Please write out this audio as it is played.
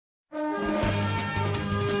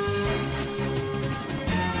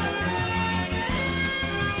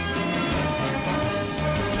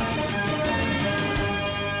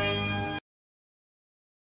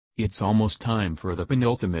It's almost time for the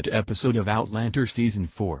penultimate episode of Outlander Season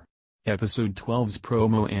 4. Episode 12's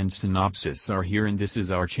promo and synopsis are here and this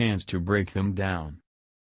is our chance to break them down.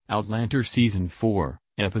 Outlander Season 4,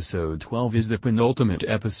 Episode 12 is the penultimate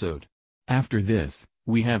episode. After this,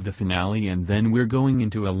 we have the finale and then we're going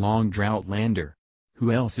into a long Droughtlander.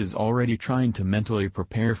 Who else is already trying to mentally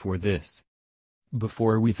prepare for this?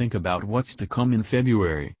 Before we think about what's to come in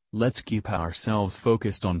February, let's keep ourselves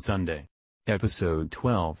focused on Sunday. Episode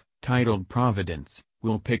 12, titled Providence,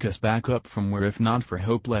 will pick us back up from where If Not for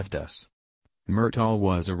Hope left us. Myrtle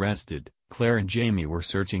was arrested, Claire and Jamie were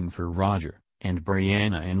searching for Roger, and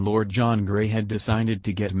Brianna and Lord John Grey had decided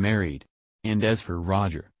to get married. And as for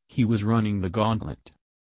Roger, he was running the gauntlet.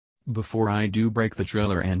 Before I do break the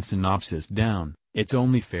trailer and synopsis down, it's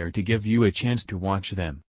only fair to give you a chance to watch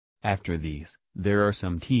them. After these, there are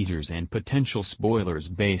some teasers and potential spoilers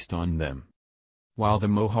based on them. While the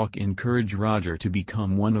Mohawk encourage Roger to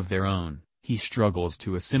become one of their own, he struggles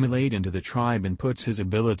to assimilate into the tribe and puts his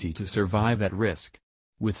ability to survive at risk.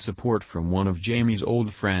 With support from one of Jamie's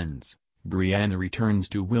old friends, Brianna returns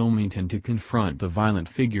to Wilmington to confront the violent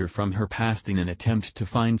figure from her past in an attempt to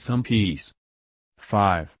find some peace.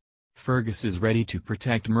 5. Fergus is ready to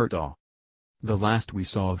protect Myrtle. The last we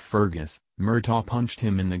saw of Fergus, Myrtle punched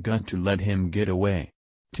him in the gut to let him get away.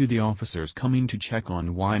 To the officers coming to check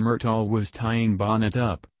on why Myrtle was tying Bonnet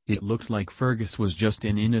up, it looked like Fergus was just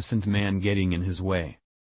an innocent man getting in his way.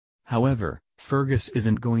 However, Fergus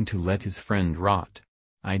isn't going to let his friend rot.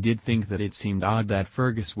 I did think that it seemed odd that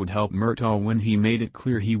Fergus would help Myrtle when he made it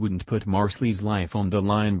clear he wouldn't put Marsley's life on the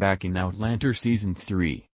line back in Outlander Season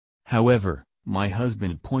 3. However, my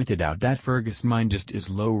husband pointed out that Fergus' mind just is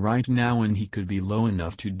low right now and he could be low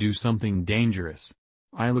enough to do something dangerous.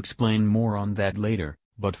 I'll explain more on that later.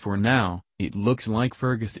 But for now, it looks like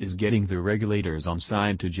Fergus is getting the regulators on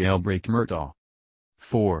side to jailbreak Myrtle.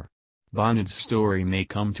 4. Bonnet's story may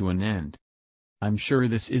come to an end. I'm sure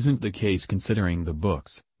this isn't the case considering the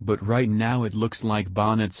books, but right now it looks like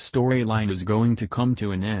Bonnet's storyline is going to come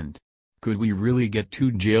to an end. Could we really get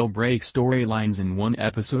 2 jailbreak storylines in one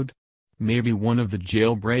episode? Maybe one of the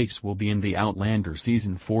jailbreaks will be in the Outlander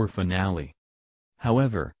Season 4 finale.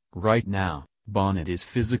 However, right now, Bonnet is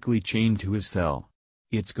physically chained to his cell.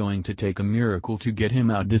 It's going to take a miracle to get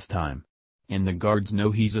him out this time. And the guards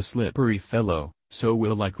know he's a slippery fellow, so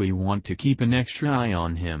will likely want to keep an extra eye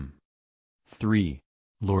on him. 3.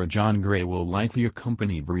 Lord John Grey will likely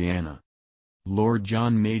accompany Brianna. Lord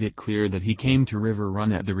John made it clear that he came to River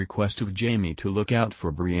Run at the request of Jamie to look out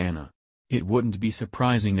for Brianna. It wouldn't be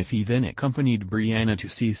surprising if he then accompanied Brianna to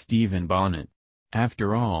see Stephen Bonnet.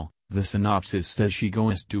 After all, the synopsis says she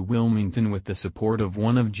goes to Wilmington with the support of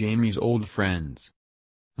one of Jamie's old friends.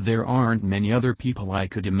 There aren't many other people I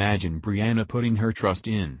could imagine Brianna putting her trust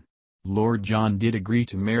in. Lord John did agree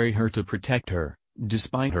to marry her to protect her,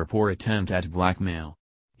 despite her poor attempt at blackmail.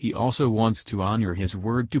 He also wants to honor his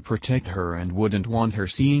word to protect her and wouldn't want her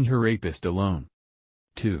seeing her rapist alone.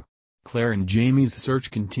 2. Claire and Jamie's search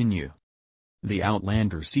continue. The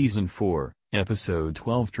Outlander Season 4, Episode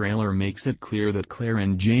 12 trailer makes it clear that Claire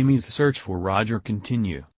and Jamie's search for Roger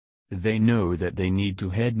continue. They know that they need to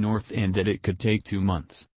head north and that it could take 2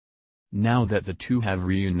 months. Now that the two have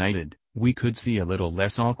reunited, we could see a little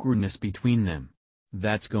less awkwardness between them.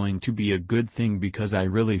 That's going to be a good thing because I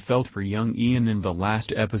really felt for young Ian in the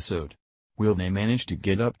last episode. Will they manage to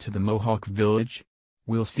get up to the Mohawk village?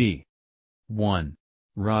 We'll see. 1.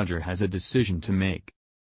 Roger has a decision to make.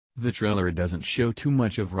 The trailer doesn't show too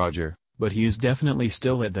much of Roger, but he is definitely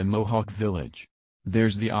still at the Mohawk village.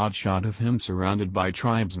 There's the odd shot of him surrounded by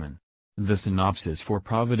tribesmen. The synopsis for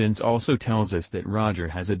Providence also tells us that Roger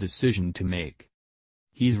has a decision to make.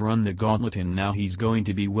 He's run the gauntlet and now he's going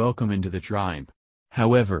to be welcome into the tribe.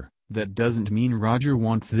 However, that doesn't mean Roger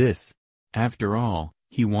wants this. After all,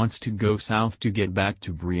 he wants to go south to get back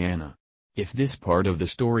to Brianna. If this part of the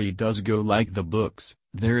story does go like the books,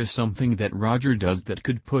 there is something that Roger does that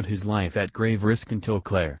could put his life at grave risk until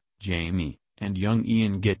Claire, Jamie, and young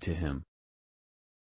Ian get to him.